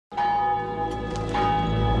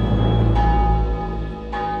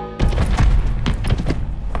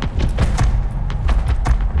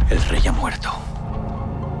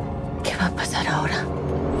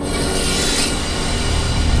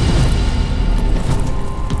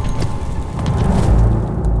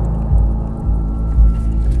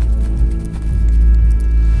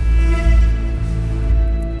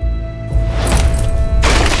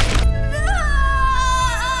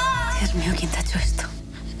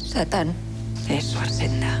Satán es su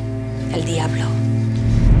senda, el diablo.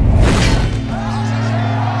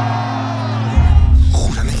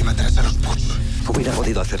 Júrame que matarás a los Puig. Hubiera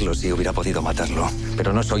podido hacerlo si hubiera podido matarlo,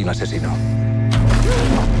 pero no soy un asesino.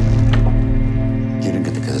 Quieren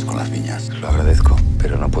que te quedes con las viñas. Lo agradezco,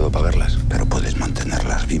 pero no puedo pagarlas. Pero puedes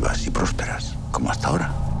mantenerlas vivas y prósperas, como hasta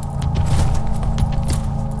ahora.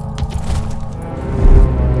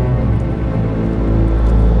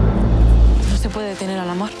 No se puede detener al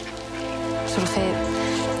amor. Surge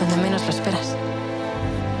donde menos lo esperas.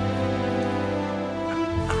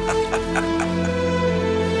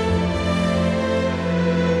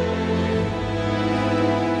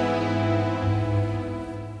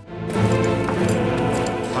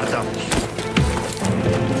 Marta.